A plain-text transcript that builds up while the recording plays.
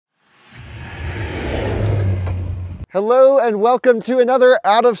Hello and welcome to another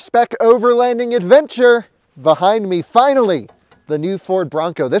out-of-spec overlanding adventure. Behind me, finally, the new Ford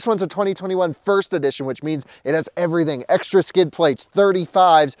Bronco. This one's a 2021 first edition, which means it has everything. Extra skid plates,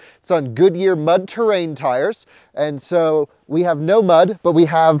 35s. It's on Goodyear mud terrain tires. And so we have no mud, but we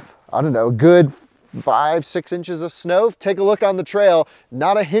have, I don't know, a good 5-6 inches of snow. Take a look on the trail,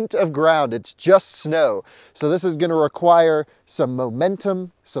 not a hint of ground, it's just snow. So this is gonna require some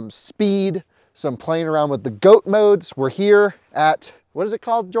momentum, some speed, some playing around with the goat modes. We're here at, what is it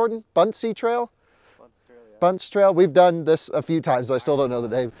called, Jordan? Buntsea Trail? Bunts Trail. We've done this a few times. I still don't know the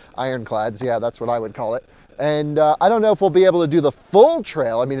name. Ironclads. Yeah, that's what I would call it. And I don't know if we'll be able to do the full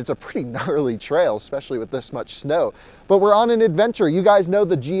trail. I mean, it's a pretty gnarly trail, especially with this much snow. But we're on an adventure. You guys know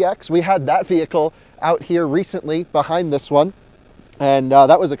the GX. We had that vehicle out here recently behind this one. And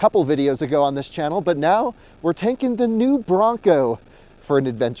that was a couple videos ago on this channel. But now we're taking the new Bronco for an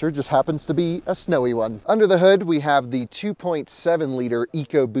adventure. Just happens to be a snowy one. Under the hood, we have the 2.7 liter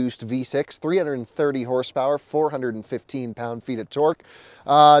EcoBoost V6, 330 horsepower, 415 pound-feet of torque,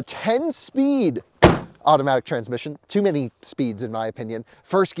 10-speed automatic transmission. Too many speeds in my opinion.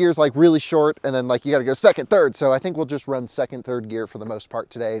 First gear's like really short, and then like you gotta go second, third. So I think we'll just run second, third gear for the most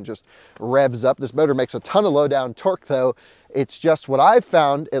part today and just revs up. This motor makes a ton of low down torque though. It's just what I've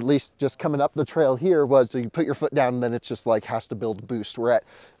found, at least just coming up the trail here, was you put your foot down and then it's just like has to build boost. We're at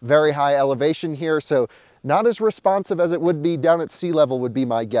very high elevation here, so not as responsive as it would be down at sea level would be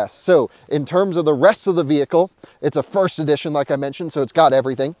my guess. So in terms of the rest of the vehicle, it's a first edition, like I mentioned, so it's got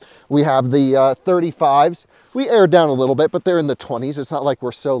everything. We have the 35s. We aired down a little bit, but they're in the 20s. It's not like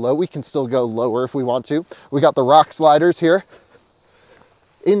we're so low. We can still go lower if we want to. We got the rock sliders here.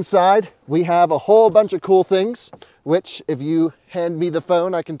 Inside, we have a whole bunch of cool things, which if you hand me the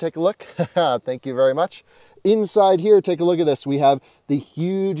phone, I can take a look. Thank you very much. Inside here, take a look at this. We have the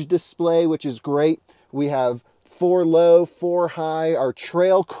huge display, which is great. We have 4 low, 4 high, our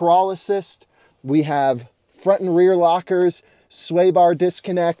trail crawl assist. We have front and rear lockers, sway bar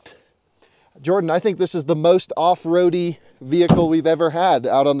disconnect. Jordan, I think this is the most off-roady vehicle we've ever had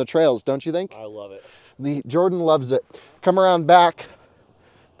out on the trails, don't you think? I love it. Jordan loves it. Come around back.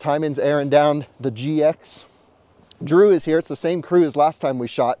 Tijmen's airing down the GX. Drew is here. It's the same crew as last time we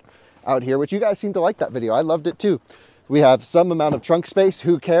shot out here, which you guys seem to like that video. I loved it too. We have some amount of trunk space.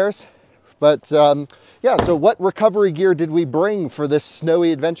 Who cares? But yeah, so what recovery gear did we bring for this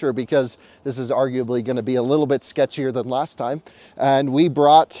snowy adventure? Because this is arguably going to be a little bit sketchier than last time. And we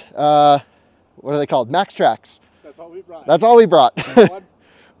brought, what are they called? Max Tracks. That's all we brought. That's all we brought.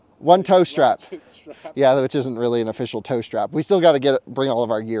 One toe strap. Yeah, which isn't really an official toe strap. We still got to bring all of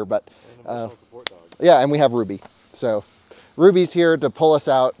our gear, but yeah, and we have Ruby. So Ruby's here to pull us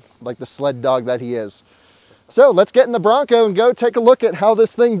out like the sled dog that he is. So let's get in the Bronco and go take a look at how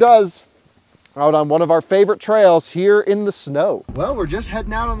this thing does out on one of our favorite trails here in the snow. Well, we're just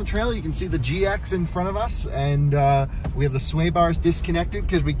heading out on the trail. You can see the GX in front of us, and we have the sway bars disconnected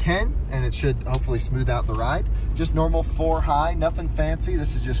because we can, and it should hopefully smooth out the ride. Just normal 4 high, nothing fancy.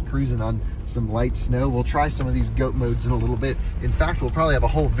 This is just cruising on some light snow. We'll try some of these goat modes in a little bit. In fact, we'll probably have a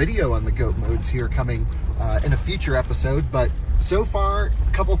whole video on the goat modes here coming in a future episode, but so far,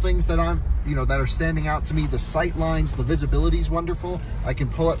 a couple things that that are standing out to me. The sight lines, the visibility is wonderful. I can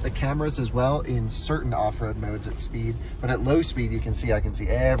pull up the cameras as well in certain off-road modes at speed, but at low speed, I can see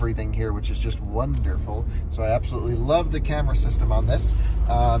everything here, which is just wonderful. So I absolutely love the camera system on this.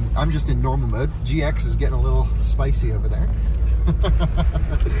 I'm just in normal mode. GX is getting a little spicy over there.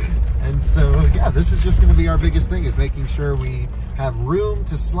 And so, yeah, this is just going to be our biggest thing, is making sure we have room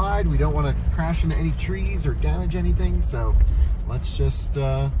to slide. We don't want to crash into any trees or damage anything. So let's just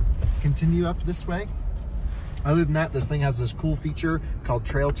continue up this way. Other than that, this thing has this cool feature called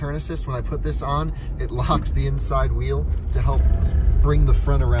Trail Turn Assist. When I put this on, it locks the inside wheel to help bring the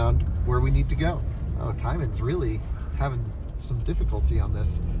front around where we need to go. Oh, Tijmen's really having some difficulty on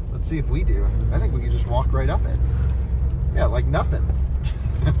this. Let's see if we do. I think we can just walk right up it. Yeah, like nothing.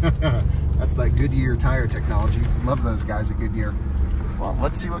 That's that Goodyear tire technology. Love those guys at Goodyear. Well,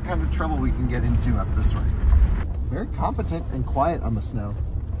 let's see what kind of trouble we can get into up this way. Very competent and quiet on the snow.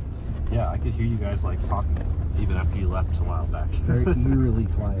 Yeah, I could hear you guys like talking even after you left a while back. Very eerily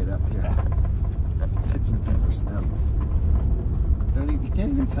quiet up here. Yeah. Let's hit some deeper snow. You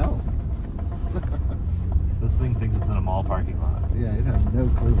can't even tell. This thing thinks it's in a mall parking lot. Yeah, it has no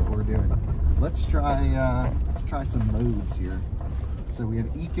clue what we're doing. Let's try some modes here. So we have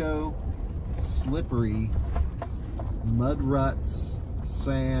Eco, Slippery, Mud Ruts,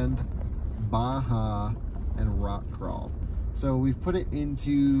 Sand, Baja, and Rock Crawl. So we've put it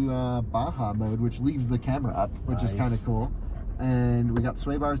into Baja mode, which leaves the camera up, which is kind of cool. And we got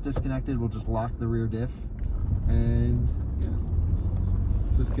sway bars disconnected. We'll just lock the rear diff. And yeah,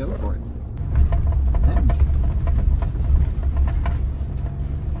 let's just go for it. And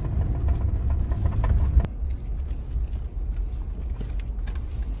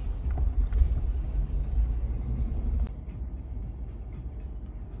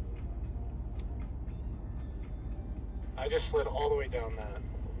I just slid all the way down that.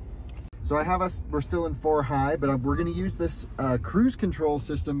 so I have us, we're still in 4 high, but we're going to use this cruise control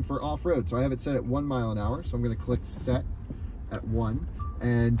system for off-road. So I have it set at 1 mile an hour. So I'm going to click set at 1.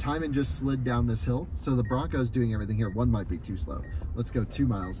 And Tijmen just slid down this hill. So the Bronco's doing everything here. 1 might be too slow. Let's go 2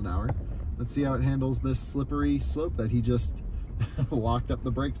 miles an hour. Let's see how it handles this slippery slope that he just locked up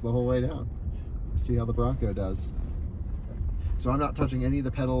the brakes the whole way down. See how the Bronco does. So I'm not touching any of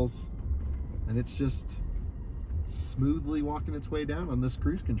the pedals, and it's just smoothly walking its way down on this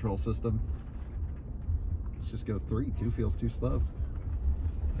cruise control system. Let's just go 3. 2 feels too slow.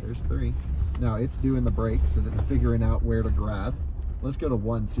 There's 3. Now it's doing the brakes and it's figuring out where to grab. Let's go to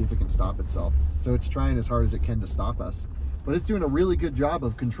 1, see if it can stop itself. So it's trying as hard as it can to stop us, but it's doing a really good job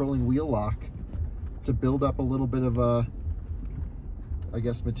of controlling wheel lock to build up a little bit of a, I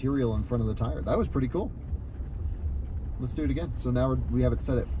guess, material in front of the tire. That was pretty cool. Let's do it again. So now we have it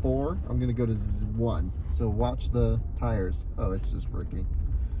set at 4. I'm gonna go to 1. So watch the tires. Oh, it's just working.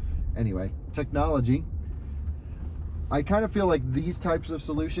 Anyway, technology. I kind of feel like these types of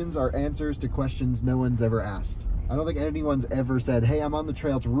solutions are answers to questions no one's ever asked. I don't think anyone's ever said, hey, I'm on the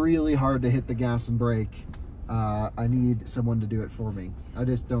trail, it's really hard to hit the gas and brake. I need someone to do it for me. I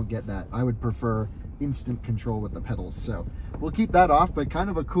just don't get that. I would prefer instant control with the pedals. So we'll keep that off, but kind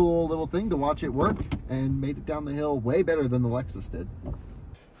of a cool little thing to watch it work, and made it down the hill way better than the Lexus did.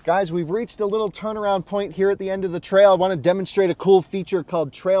 Guys, we've reached a little turnaround point here at the end of the trail. I want to demonstrate a cool feature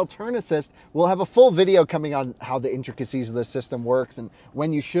called Trail Turn Assist. We'll have a full video coming on how the intricacies of this system works and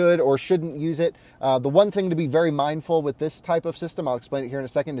when you should or shouldn't use it. The one thing to be very mindful with this type of system, I'll explain it here in a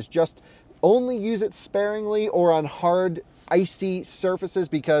second, is just only use it sparingly or on hard, icy surfaces,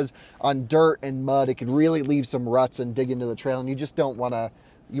 because on dirt and mud, it could really leave some ruts and dig into the trail, and you just don't want to.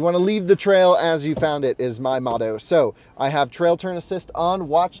 You want to leave the trail as you found it, is my motto. So I have Trail Turn Assist on.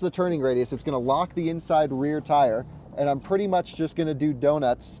 Watch the turning radius. It's going to lock the inside rear tire, and I'm pretty much just going to do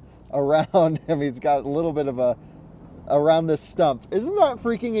donuts around. I mean, it's got a little bit of a around this stump. Isn't that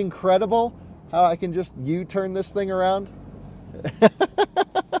freaking incredible? How I can just U-turn this thing around.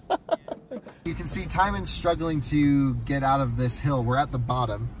 You can see Tijmen's struggling to get out of this hill. We're at the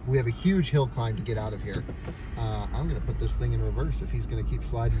bottom. We have a huge hill climb to get out of here. I'm gonna put this thing in reverse if he's gonna keep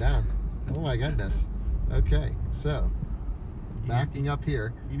sliding down. Oh my goodness. Okay, so backing up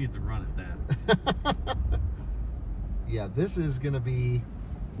here. You need to run at that. Yeah, this is gonna be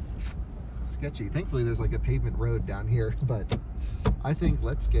sketchy. Thankfully there's like a pavement road down here, but I think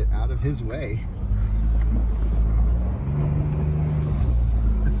let's get out of his way.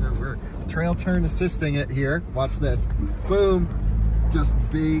 So we're trail turn assisting it here. Watch this. Boom. Just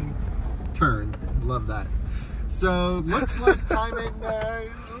big turn. Love that. So looks like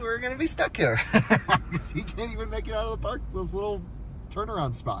Tijmen, we're gonna be stuck here. He can't even make it out of the park, this little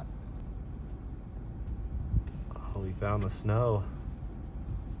turnaround spot. Oh, we found the snow.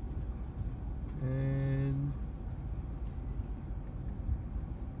 And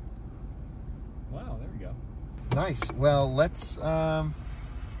wow, there we go. nice. Well, let's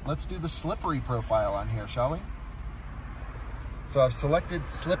do the slippery profile on here, shall we? So I've selected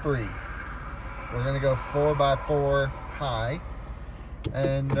slippery. We're gonna go 4x4 high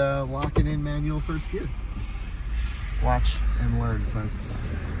and lock it in manual first gear. Watch and learn, folks.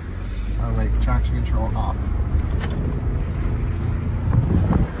 Oh wait, traction control off.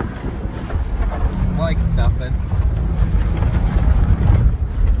 Like nothing.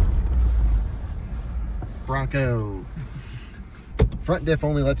 Bronco. Front diff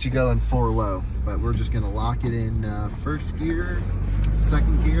only lets you go in 4 low, but we're just gonna lock it in first gear,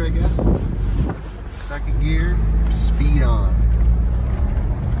 second gear, I guess. Second gear, speed on.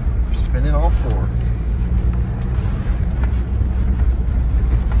 We're spinning all 4.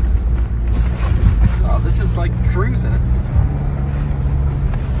 So this is like cruising.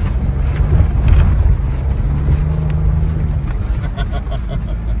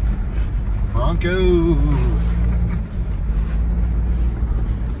 Bronco.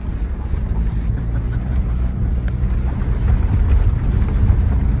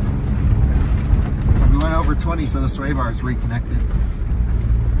 We went over 20, so the sway bar is reconnected.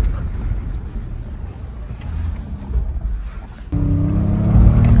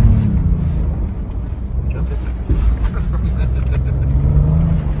 Jump it.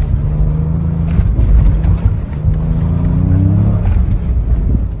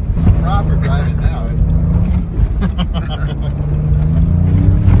 It's proper driving now.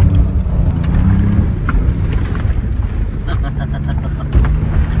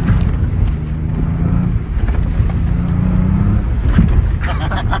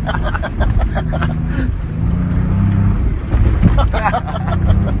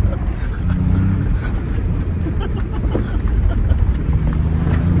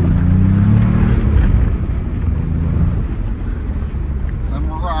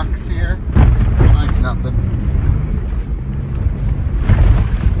 Nothing.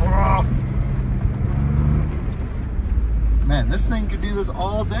 Oh. Man, this thing could do this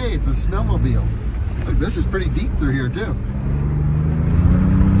all day. It's a snowmobile. Look, this is pretty deep through here too.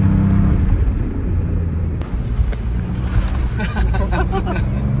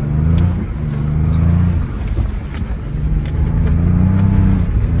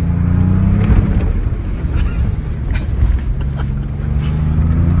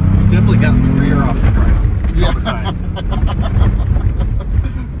 Definitely got the rear off the ground a couple times.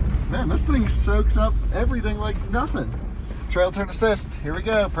 Man, this thing soaks up everything like nothing. Trail turn assist. Here we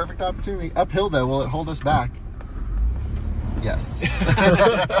go. Perfect opportunity. Uphill though, will it hold us back? Yes.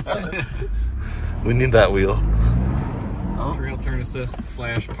 We need that wheel. Oh. Trail turn assist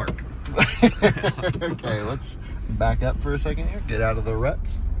 / park. Okay, let's back up for a second here. Get out of the rut.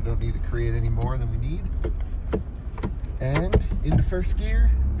 We don't need to create any more than we need. And into first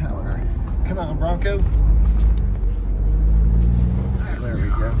gear. Power. Come on, Bronco. There we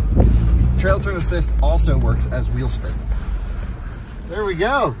go. Trail turn assist also works as wheel spin. There we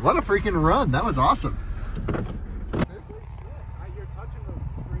go. What a freaking run. That was awesome. Seriously? Yeah, you're touching the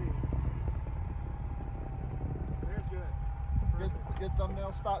screen. There's good. Good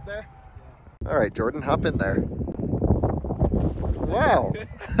thumbnail spot there. Yeah. All right, Jordan, hop in there. Wow.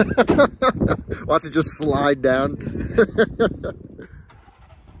 Watch it just slide down.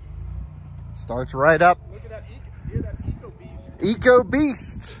 Starts right up. Look at that, hear that Eco Beast. Eco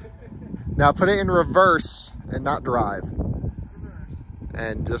Beast. Now put it in reverse and not drive.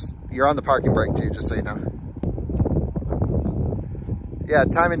 And just, you're on the parking brake too, just so you know. Yeah,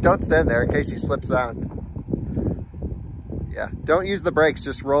 Tijmen, don't stand there in case he slips down. Yeah, don't use the brakes,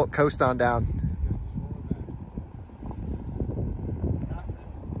 just roll, coast on down.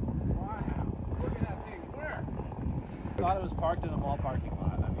 Wow, look at that thing work. I thought it was parked in a mall parking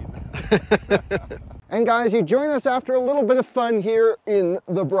lot. I mean. And guys, you join us after a little bit of fun here in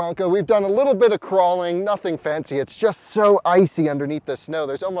the Bronco. We've done a little bit of crawling, nothing fancy. It's just so icy underneath the snow.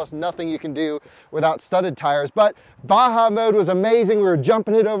 There's almost nothing you can do without studded tires, but Baja mode was amazing. We were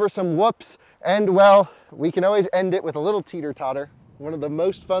jumping it over some whoops, and well, we can always end it with a little teeter-totter. One of the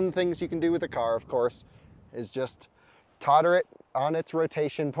most fun things you can do with a car, of course, is just totter it on its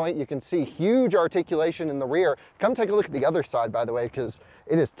rotation point. You can see huge articulation in the rear. Come take a look at the other side, by the way, because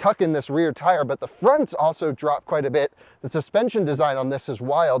it is tucking this rear tire, but the fronts also drop quite a bit. The suspension design on this is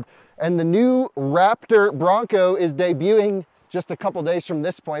wild. And the new Raptor Bronco is debuting just a couple days from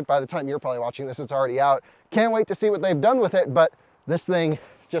this point. By the time you're probably watching this, it's already out. Can't wait to see what they've done with it, but this thing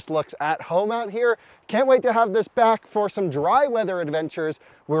just looks at home out here. Can't wait to have this back for some dry weather adventures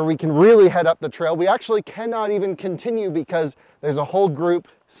where we can really head up the trail. We actually cannot even continue because there's a whole group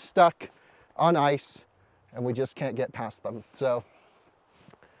stuck on ice and we just can't get past them. So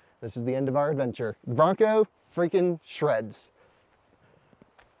this is the end of our adventure. The Bronco freaking shreds.